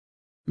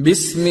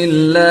بسم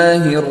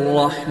الله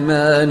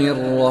الرحمن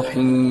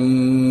الرحيم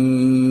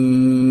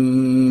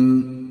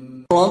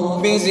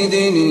رب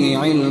زدني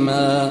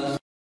علما.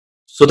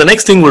 So the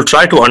next thing, we'll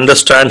try to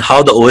understand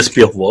how the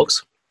OSPF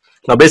works.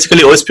 Now basically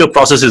OSPF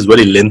process is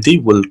very lengthy.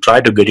 We'll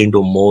try to get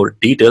into more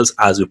details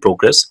as we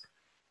progress.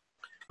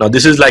 Now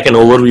this is like an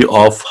overview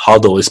of how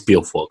the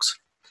OSPF works.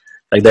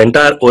 Like the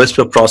entire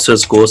OSPF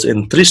process goes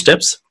in 3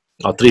 steps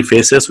or 3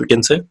 phases, we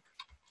can say.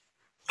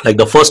 Like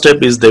the first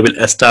step is they will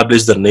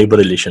establish the neighbor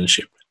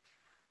relationship.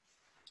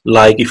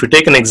 Like if you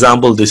take an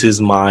example, this is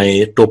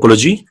my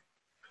topology.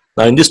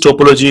 Now in this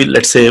topology,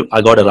 let's say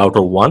I got a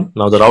router 1.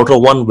 Now the router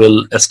 1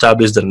 will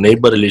establish the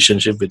neighbor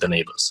relationship with the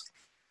neighbors.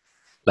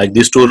 Like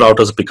these 2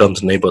 routers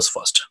becomes neighbors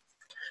first,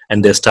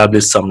 and they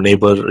establish some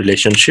neighbor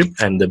relationship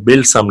and they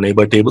build some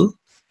neighbor table,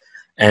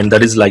 and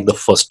that is like the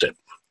first step.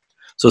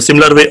 So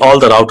similar way, all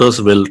the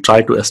routers will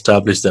try to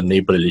establish the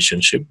neighbor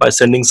relationship by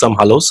sending some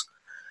hellos.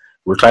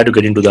 We'll try to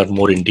get into that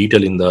more in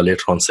detail in the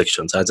later on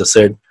sections. As I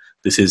said,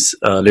 this is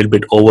a little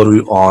bit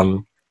overview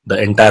on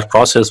the entire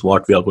process,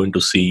 what we are going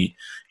to see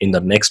in the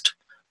next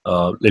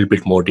little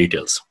bit more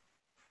details.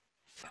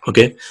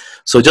 Okay,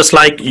 so just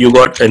like you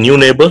got a new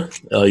neighbor,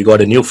 you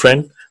got a new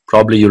friend,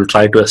 probably you'll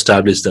try to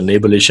establish the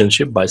neighbor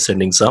relationship by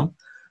sending some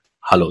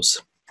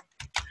hellos.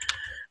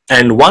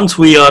 And once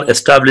we are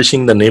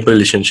establishing the neighbor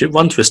relationship,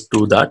 once we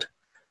do that,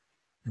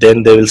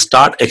 then they will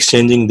start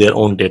exchanging their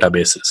own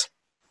databases.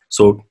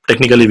 So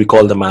technically we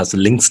call them as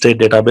linked state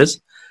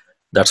database.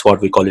 That's what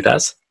we call it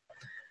as.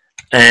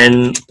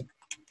 And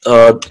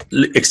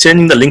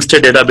exchanging the linked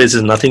state database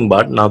is nothing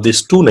but, now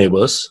these 2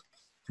 neighbors,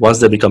 once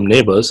they become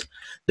neighbors,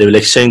 they will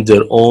exchange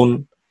their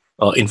own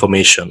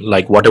information,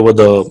 like whatever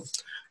the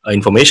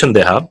information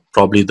they have,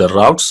 probably the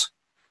routes,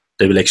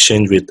 they will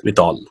exchange with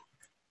all.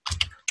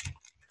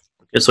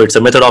 Okay, so it's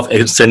a method of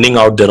sending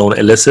out their own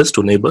LSAs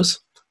to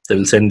neighbors. They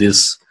will send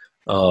this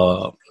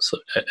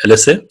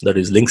LSA, that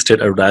is linked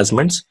state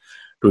advertisements,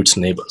 to its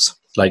neighbors.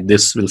 Like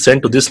this will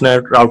send to this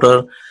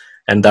router,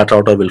 and that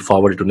router will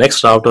forward it to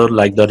next router.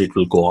 Like that it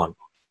will go on.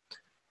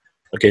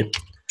 Okay,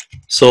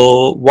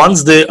 so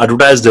once they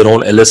advertise their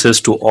own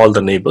LSAs to all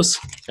the neighbors,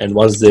 and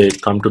once they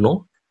come to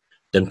know,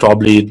 then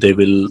probably they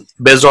will,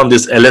 based on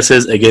this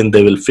LSAs, again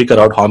they will figure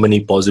out how many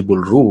possible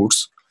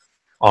routes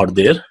are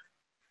there,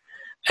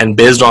 and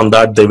based on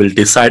that they will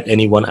decide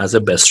anyone as a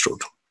best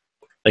route.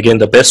 Again,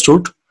 the best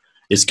route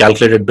is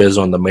calculated based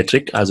on the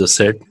metric. As I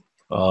said,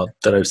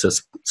 there is a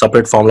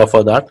separate formula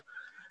for that.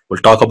 We'll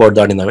talk about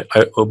that in the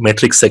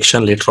metric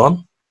section later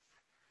on.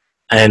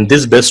 And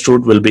this best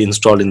route will be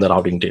installed in the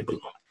routing table.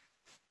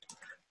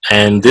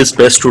 And this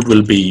best route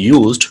will be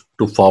used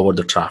to forward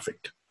the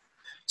traffic.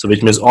 So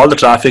which means all the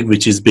traffic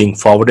which is being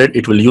forwarded,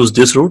 it will use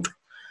this route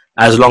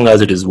as long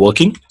as it is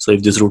working. So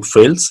if this route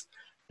fails,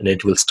 then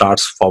it will start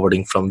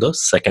forwarding from the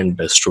second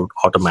best route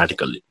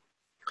automatically.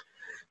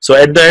 So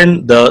at the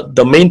end,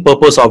 the main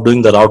purpose of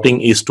doing the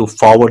routing is to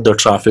forward the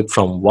traffic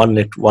from one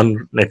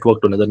network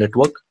to another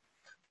network,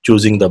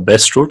 choosing the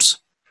best routes.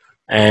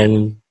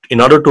 And in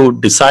order to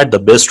decide the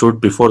best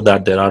route, before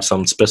that there are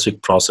some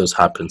specific process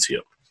happens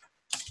here.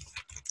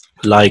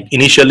 Like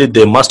initially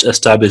they must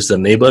establish the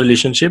neighbor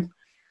relationship,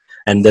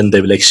 and then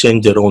they will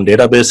exchange their own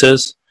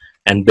databases,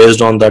 and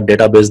based on that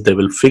database they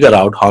will figure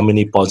out how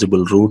many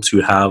possible routes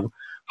you have,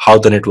 how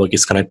the network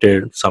is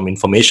connected, some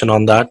information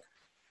on that.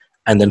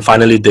 And then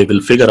finally they will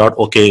figure out,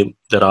 okay,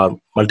 there are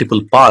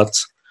multiple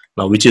paths,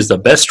 now which is the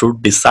best route,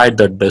 decide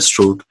that best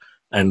route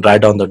and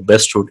write down that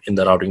best route in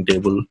the routing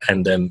table,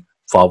 and then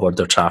forward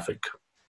the traffic.